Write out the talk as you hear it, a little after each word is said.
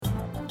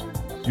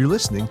You're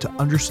listening to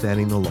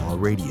Understanding the Law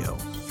Radio,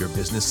 your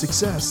business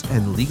success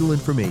and legal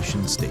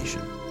information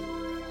station.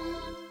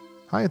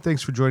 Hi, and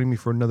thanks for joining me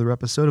for another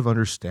episode of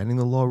Understanding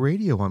the Law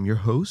Radio. I'm your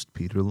host,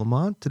 Peter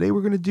Lamont. Today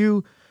we're going to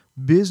do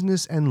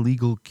business and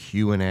legal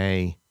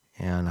Q&A,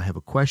 and I have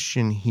a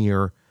question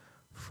here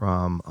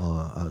from,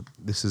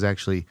 this is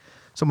actually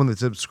someone that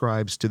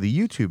subscribes to the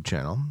YouTube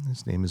channel.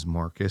 His name is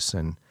Marcus,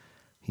 and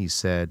he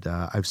said,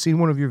 I've seen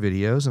one of your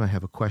videos, and I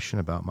have a question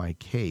about my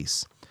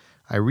case.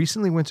 I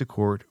recently went to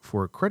court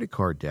for a credit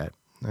card debt.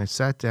 I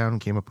sat down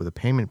and came up with a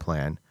payment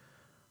plan,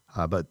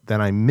 but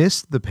then I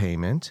missed the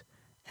payment,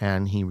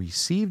 and he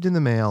received in the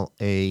mail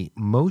a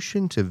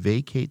motion to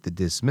vacate the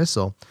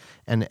dismissal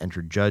and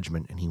enter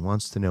judgment, and he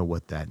wants to know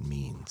what that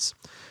means.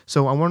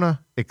 So I want to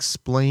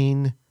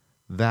explain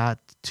that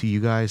to you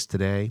guys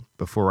today.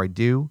 Before I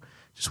do,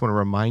 just want to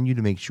remind you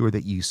to make sure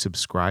that you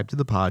subscribe to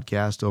the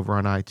podcast over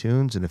on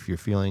iTunes, and if you're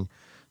feeling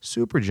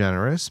super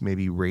generous,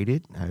 maybe rate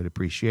it. I would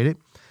appreciate it.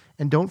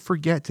 And don't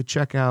forget to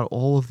check out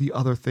all of the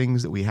other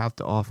things that we have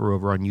to offer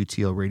over on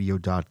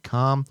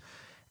utlradio.com,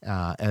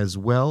 as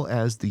well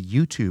as the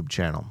YouTube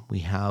channel. We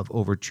have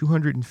over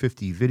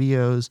 250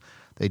 videos.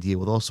 They deal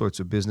with all sorts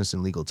of business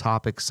and legal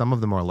topics. Some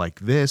of them are like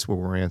this, where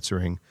we're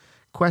answering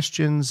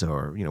questions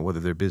or, whether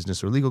they're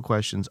business or legal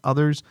questions.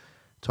 Others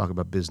talk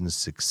about business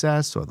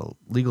success or the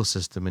legal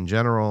system in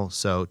general.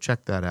 So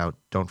check that out.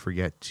 Don't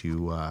forget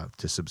to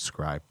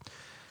subscribe.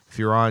 If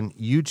you're on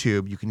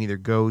YouTube, you can either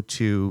go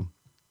to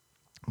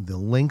the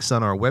links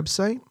on our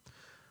website,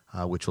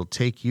 which will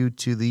take you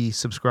to the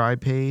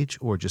subscribe page,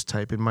 or just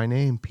type in my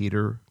name,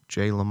 Peter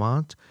J.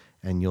 Lamont,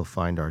 and you'll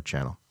find our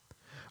channel.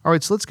 All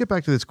right, so let's get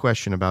back to this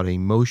question about a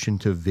motion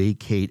to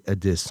vacate a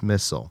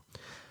dismissal.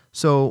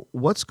 So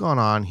what's gone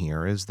on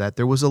here is that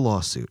there was a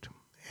lawsuit,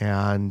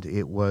 and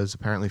it was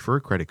apparently for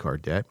a credit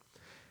card debt.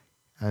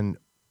 And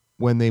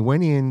when they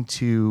went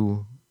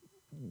into,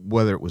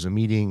 whether it was a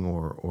meeting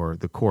or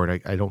the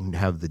court, I don't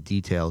have the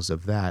details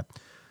of that,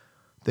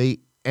 they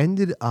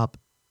ended up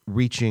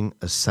reaching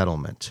a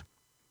settlement.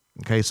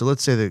 Okay, so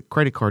let's say the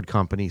credit card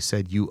company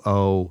said you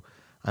owe,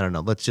 I don't know,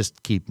 let's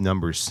just keep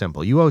numbers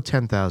simple. You owe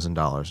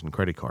 $10,000 in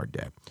credit card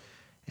debt,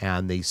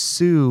 and they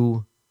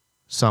sue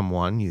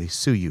someone, they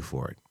sue you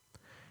for it.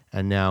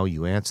 And now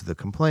you answer the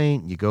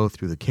complaint, you go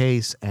through the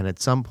case, and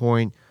at some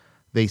point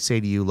they say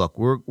to you, look,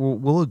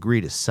 we'll agree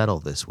to settle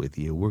this with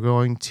you. We're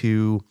going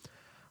to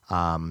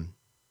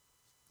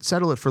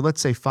settle it for,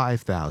 let's say,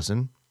 $5,000,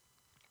 and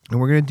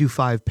we're going to do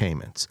 5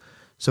 payments.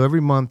 So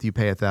every month you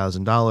pay $1,000,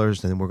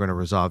 and then we're going to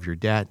resolve your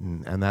debt,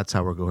 and that's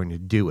how we're going to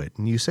do it.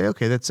 And you say,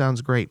 okay, that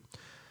sounds great.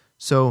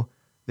 So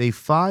they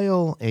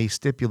file a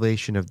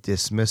stipulation of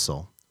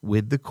dismissal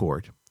with the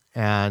court,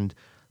 and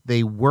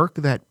they work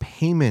that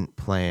payment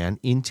plan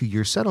into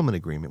your settlement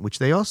agreement, which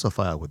they also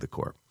file with the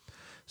court.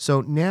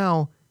 So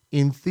now,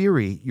 in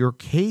theory, your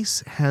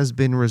case has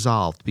been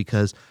resolved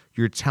because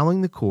you're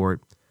telling the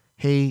court,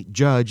 hey,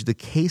 judge, the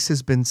case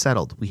has been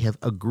settled. We have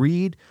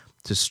agreed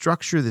to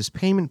structure this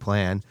payment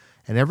plan,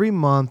 and every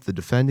month the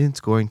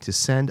defendant's going to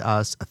send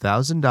us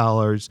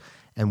 $1,000,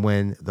 and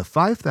when the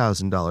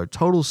 $5,000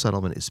 total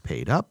settlement is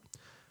paid up,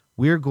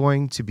 we're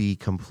going to be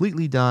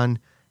completely done,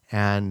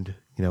 and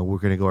we're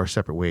going to go our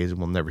separate ways and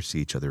we'll never see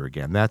each other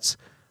again. That's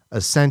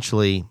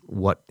essentially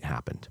what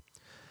happened.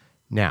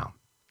 Now,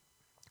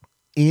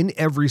 in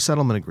every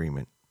settlement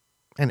agreement,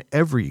 and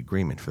every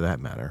agreement for that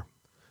matter,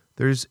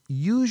 there's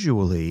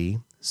usually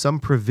some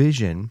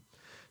provision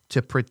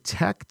to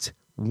protect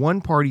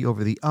one party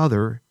over the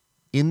other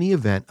in the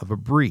event of a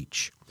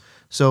breach.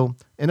 So,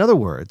 in other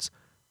words,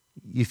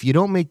 if you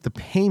don't make the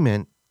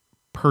payment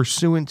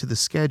pursuant to the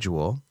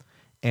schedule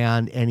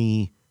and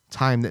any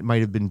time that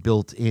might have been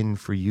built in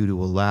for you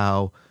to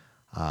allow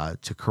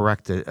to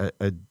correct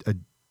a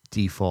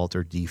default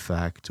or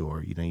defect,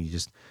 or, you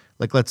just,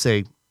 like, let's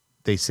say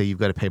they say you've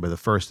got to pay by the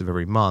 1st of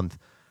every month,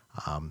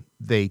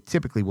 they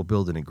typically will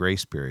build in a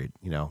grace period,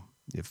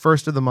 the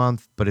 1st of the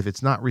month, but if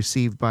it's not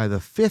received by the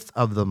 5th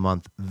of the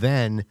month,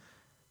 then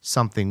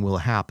something will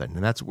happen.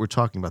 And that's what we're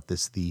talking about,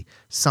 the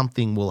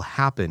something will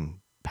happen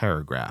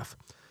paragraph.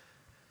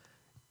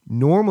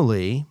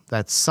 Normally,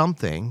 that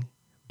something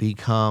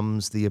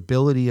becomes the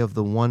ability of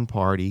the one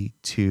party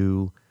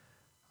to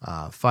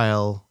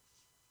file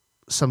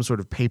some sort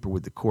of paper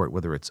with the court,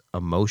 whether it's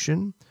a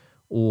motion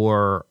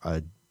or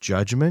a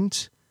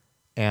judgment,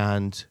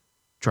 and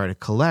try to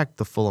collect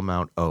the full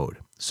amount owed.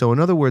 So in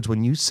other words,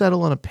 when you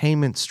settle on a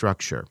payment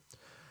structure,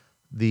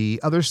 the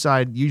other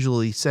side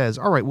usually says,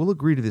 all right, we'll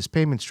agree to this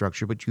payment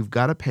structure, but you've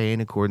got to pay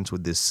in accordance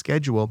with this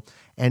schedule.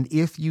 And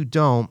if you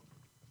don't,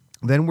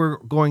 then we're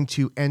going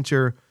to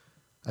enter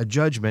a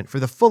judgment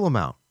for the full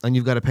amount, and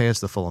you've got to pay us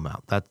the full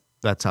amount.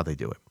 That's how they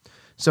do it.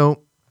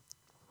 So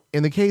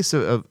in the case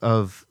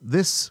of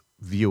this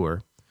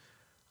viewer,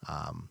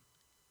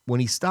 when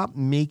he stopped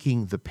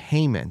making the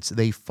payments,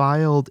 they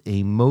filed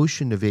a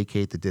motion to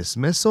vacate the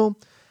dismissal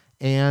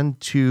and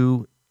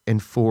to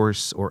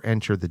enforce or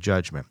enter the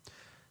judgment.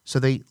 So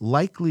they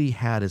likely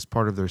had, as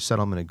part of their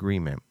settlement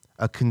agreement,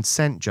 a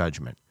consent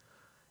judgment.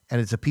 And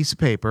it's a piece of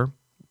paper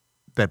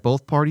that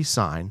both parties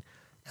sign,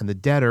 And the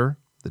debtor,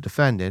 the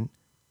defendant,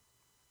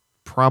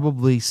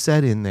 probably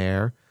said in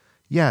there,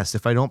 yes,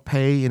 if I don't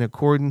pay in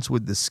accordance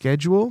with the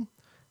schedule,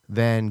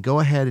 then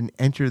go ahead and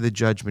enter the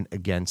judgment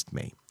against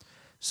me.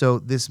 So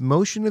this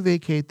motion to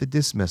vacate the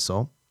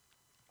dismissal,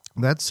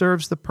 that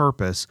serves the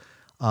purpose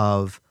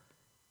of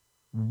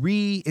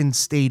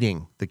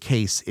reinstating the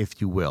case, if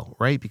you will,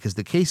 right? Because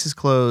the case is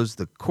closed,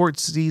 the court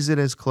sees it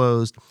as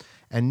closed,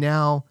 and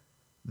now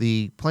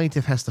the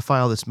plaintiff has to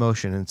file this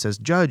motion and says,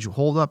 Judge,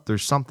 hold up,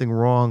 there's something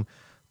wrong.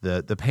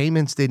 The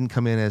payments didn't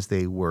come in as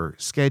they were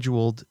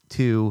scheduled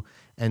to,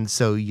 and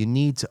so you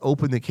need to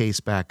open the case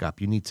back up.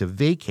 You need to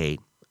vacate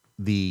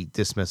the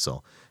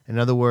dismissal. In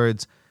other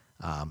words,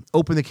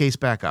 open the case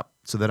back up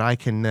so that I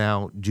can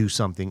now do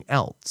something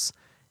else.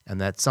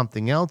 And that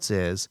something else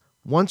is,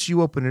 once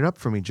you open it up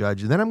for me,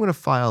 Judge, then I'm going to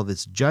file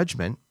this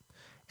judgment,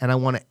 and I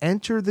want to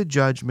enter the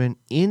judgment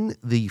in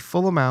the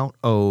full amount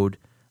owed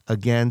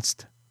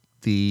against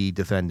the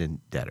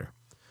defendant debtor.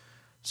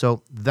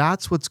 So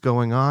that's what's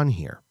going on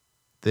here.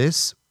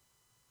 This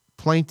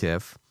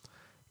plaintiff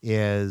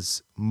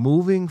is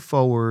moving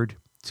forward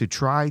to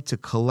try to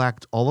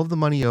collect all of the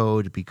money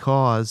owed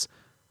because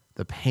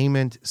the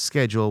payment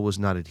schedule was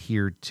not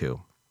adhered to.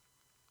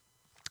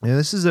 And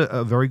this is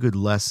a very good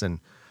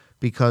lesson,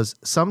 because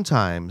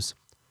sometimes,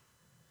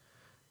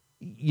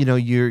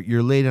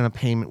 you're late on a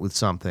payment with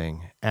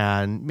something,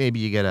 and maybe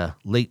you get a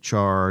late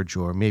charge,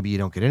 or maybe you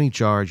don't get any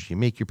charge, you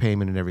make your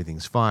payment and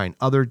everything's fine.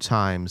 Other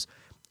times,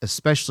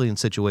 especially in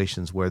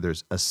situations where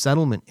there's a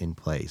settlement in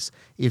place,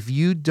 if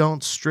you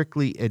don't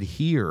strictly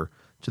adhere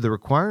to the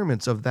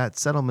requirements of that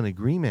settlement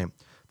agreement,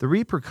 the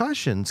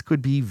repercussions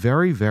could be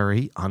very,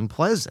 very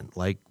unpleasant,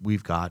 like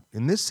we've got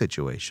in this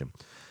situation.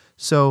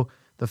 So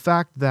the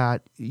fact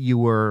that you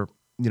were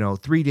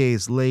 3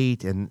 days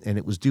late and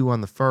it was due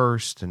on the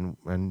 1st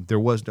and there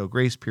was no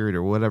grace period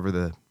or whatever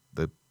the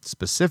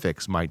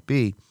specifics might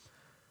be,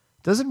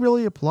 doesn't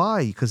really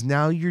apply, because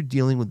now you're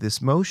dealing with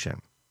this motion.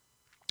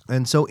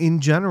 And so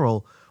in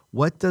general,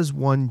 what does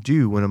one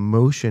do when a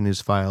motion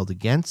is filed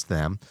against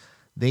them?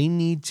 They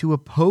need to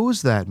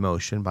oppose that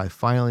motion by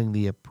filing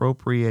the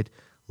appropriate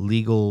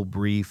legal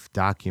brief,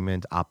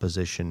 document,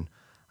 opposition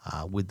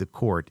with the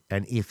court.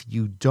 And if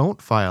you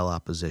don't file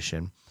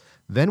opposition,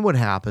 then what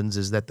happens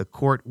is that the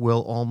court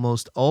will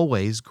almost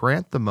always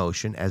grant the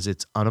motion as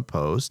it's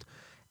unopposed.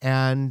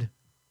 And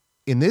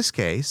in this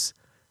case,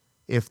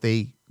 if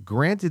they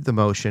granted the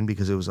motion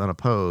because it was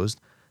unopposed,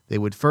 they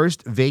would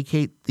first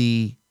vacate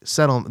the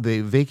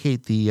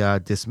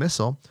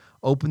dismissal,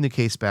 open the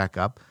case back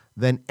up,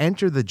 then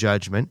enter the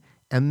judgment,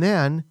 and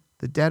then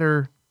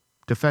the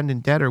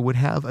defendant debtor would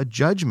have a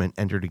judgment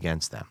entered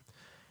against them.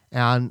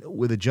 And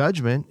with a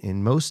judgment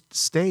in most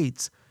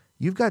states,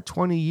 you've got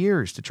 20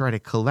 years to try to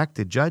collect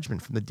a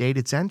judgment from the date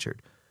it's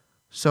entered.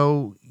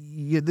 So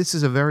this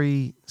is a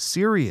very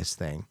serious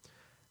thing.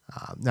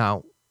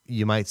 Now,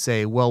 you might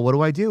say, well, what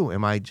do I do?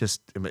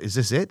 Is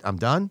this it? I'm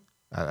done?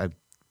 I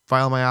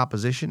file my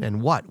opposition,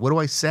 and what? What do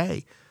I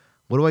say?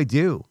 What do I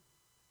do?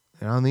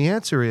 And the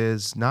answer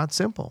is not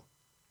simple.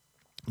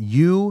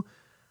 You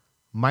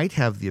might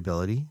have the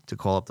ability to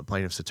call up the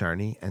plaintiff's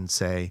attorney and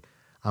say,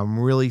 I'm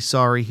really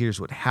sorry.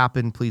 Here's what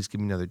happened. Please give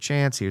me another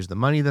chance. Here's the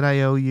money that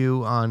I owe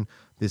you on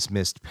this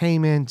missed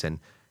payment. And,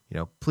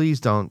 please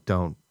don't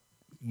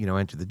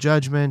enter the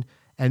judgment.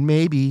 And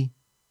maybe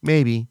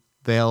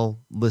they'll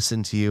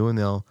listen to you and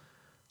they'll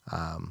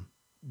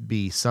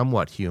be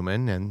somewhat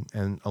human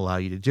and allow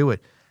you to do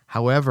it.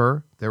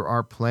 However, there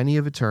are plenty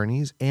of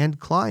attorneys and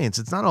clients.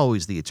 It's not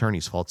always the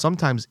attorney's fault.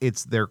 Sometimes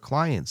it's their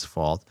client's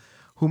fault,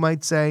 who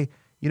might say,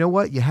 you know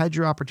what? You had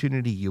your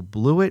opportunity. You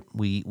blew it.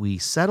 We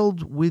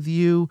settled with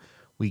you.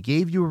 We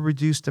gave you a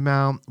reduced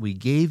amount. We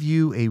gave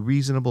you a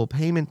reasonable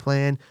payment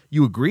plan.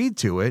 You agreed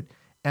to it,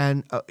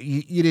 and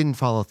you didn't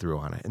follow through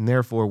on it. And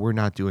therefore, we're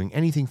not doing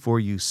anything for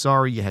you.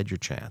 Sorry, you had your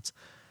chance.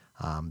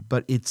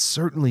 But it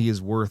certainly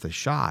is worth a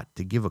shot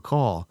to give a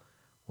call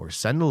or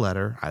send a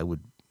letter. I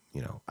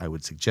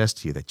would suggest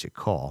to you that you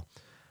call,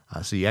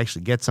 so you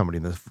actually get somebody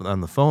on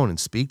the phone and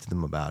speak to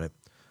them about it.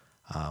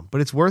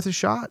 But it's worth a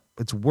shot.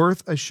 It's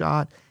worth a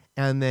shot.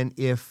 And then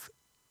if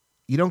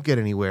you don't get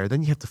anywhere,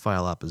 then you have to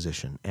file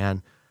opposition.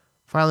 And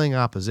filing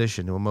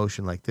opposition to a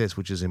motion like this,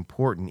 which is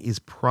important, is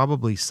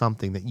probably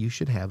something that you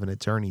should have an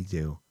attorney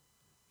do.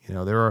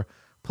 There are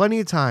plenty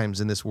of times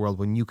in this world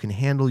when you can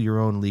handle your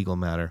own legal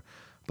matter.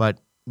 But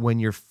when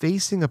you're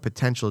facing a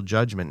potential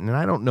judgment, and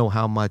I don't know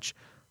how much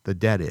the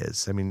debt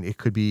is. I mean, it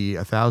could be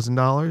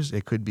 $1,000.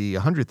 It could be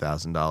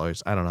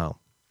 $100,000. I don't know.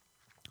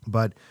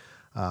 But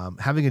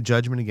having a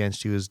judgment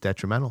against you is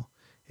detrimental.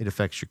 It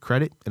affects your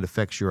credit. It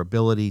affects your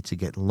ability to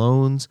get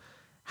loans,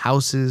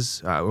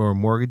 houses, or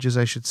mortgages,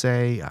 I should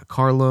say,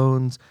 car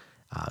loans.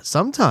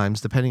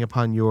 Sometimes, depending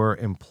upon your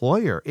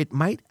employer, it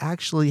might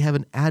actually have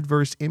an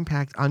adverse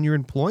impact on your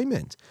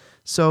employment.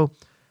 So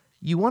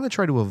you want to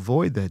try to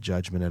avoid that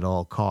judgment at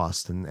all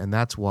costs. And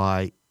that's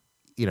why,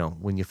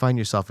 when you find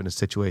yourself in a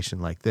situation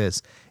like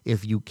this,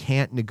 if you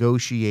can't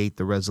negotiate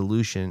the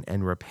resolution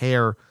and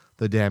repair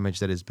the damage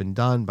that has been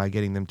done by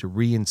getting them to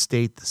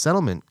reinstate the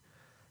settlement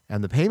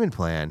and the payment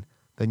plan,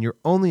 then your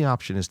only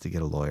option is to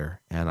get a lawyer.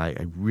 And I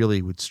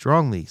really would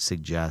strongly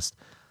suggest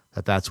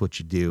that that's what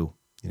you do.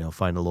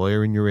 Find a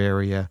lawyer in your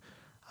area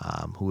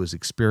who is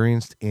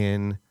experienced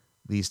in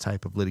these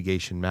type of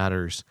litigation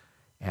matters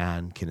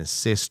and can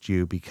assist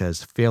you,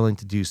 because failing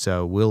to do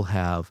so will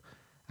have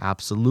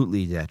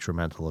absolutely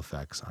detrimental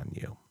effects on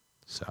you.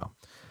 So,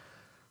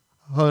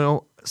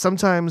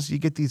 sometimes you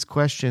get these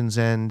questions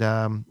and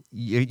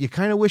you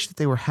kind of wish that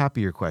they were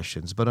happier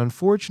questions, but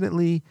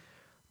unfortunately,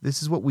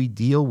 this is what we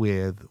deal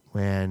with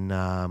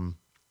when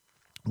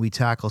we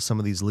tackle some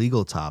of these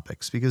legal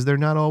topics, because they're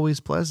not always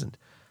pleasant.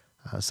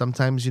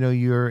 Sometimes,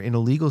 you're in a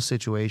legal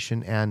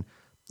situation and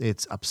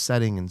it's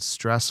upsetting and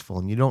stressful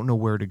and you don't know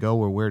where to go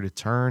or where to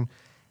turn.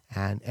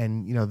 And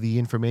the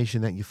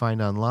information that you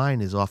find online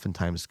is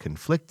oftentimes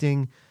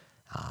conflicting.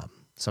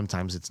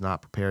 Sometimes it's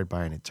not prepared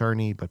by an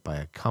attorney, but by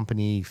a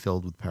company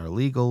filled with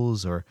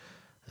paralegals or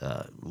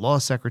law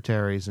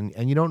secretaries,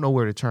 and you don't know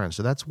where to turn.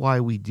 So that's why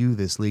we do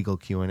this legal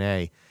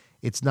Q&A.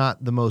 It's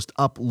not the most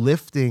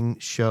uplifting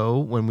show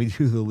when we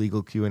do the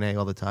legal Q&A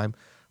all the time,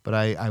 but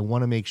I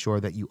want to make sure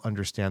that you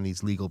understand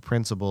these legal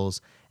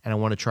principles, and I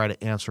want to try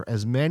to answer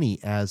as many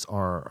as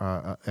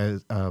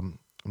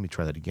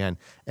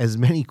as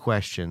many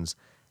questions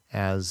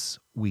as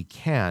we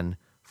can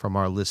from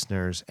our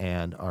listeners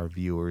and our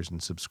viewers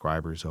and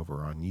subscribers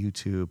over on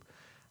YouTube.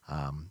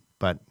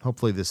 But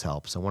hopefully this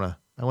helps. I want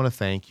to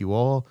thank you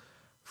all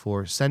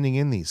for sending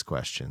in these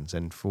questions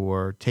and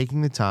for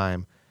taking the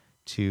time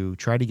to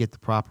try to get the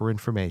proper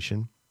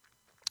information.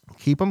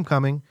 Keep them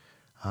coming.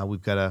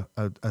 We've got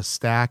a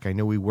stack. I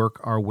know we work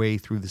our way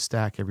through the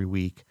stack every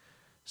week.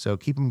 So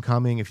keep them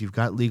coming. If you've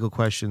got legal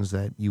questions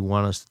that you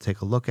want us to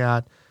take a look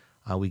at,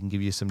 we can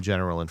give you some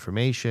general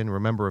information.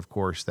 Remember, of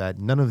course, that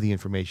none of the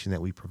information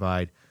that we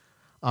provide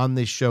on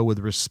this show with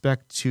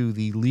respect to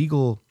the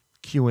legal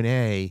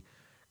Q&A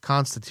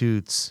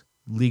constitutes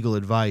legal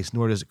advice,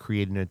 nor does it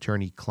create an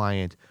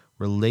attorney-client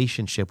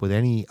relationship with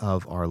any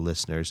of our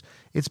listeners.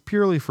 It's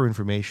purely for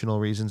informational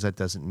reasons. That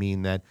doesn't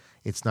mean that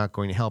it's not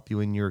going to help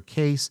you in your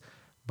case,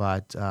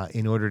 but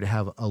in order to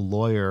have a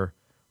lawyer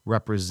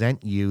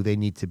represent you, they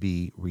need to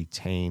be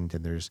retained,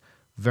 and there's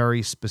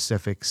very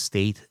specific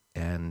state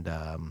and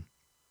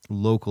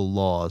local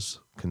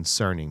laws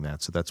concerning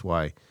that. So that's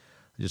why I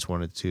just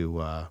wanted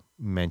to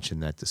mention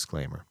that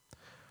disclaimer.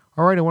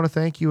 All right, I want to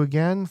thank you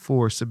again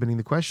for submitting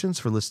the questions,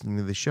 for listening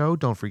to the show.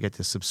 Don't forget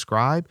to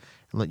subscribe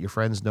and let your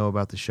friends know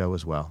about the show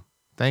as well.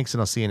 Thanks,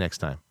 and I'll see you next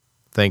time.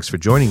 Thanks for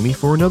joining me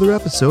for another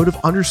episode of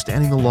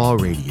Understanding the Law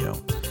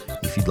Radio.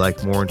 If you'd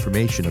like more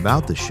information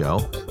about the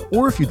show,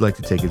 or if you'd like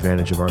to take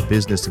advantage of our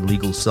business and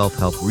legal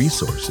self-help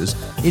resources,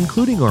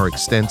 including our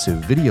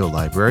extensive video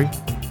library,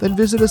 then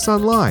visit us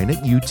online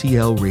at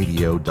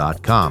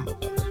utlradio.com.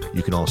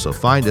 You can also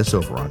find us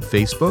over on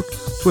Facebook,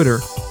 Twitter,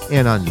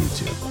 and on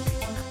YouTube.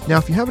 Now,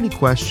 if you have any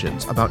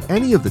questions about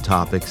any of the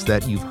topics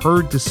that you've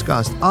heard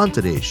discussed on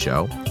today's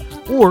show,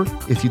 or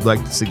if you'd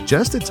like to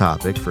suggest a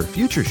topic for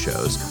future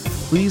shows,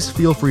 please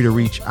feel free to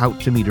reach out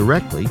to me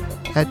directly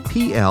at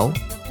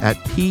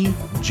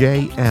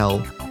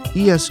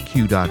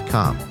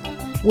pl@pjlesq.com,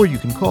 or you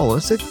can call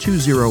us at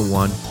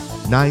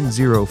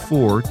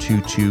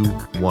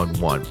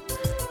 201-904-2211.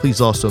 Please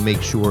also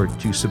make sure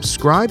to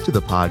subscribe to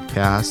the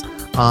podcast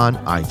on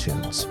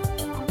iTunes.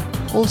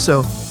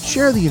 Also,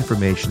 share the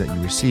information that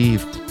you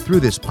receive through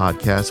this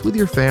podcast with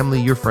your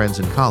family, your friends,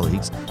 and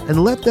colleagues,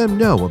 and let them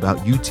know about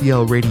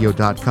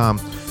utlradio.com,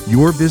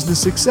 your business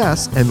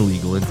success and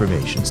legal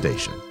information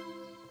station.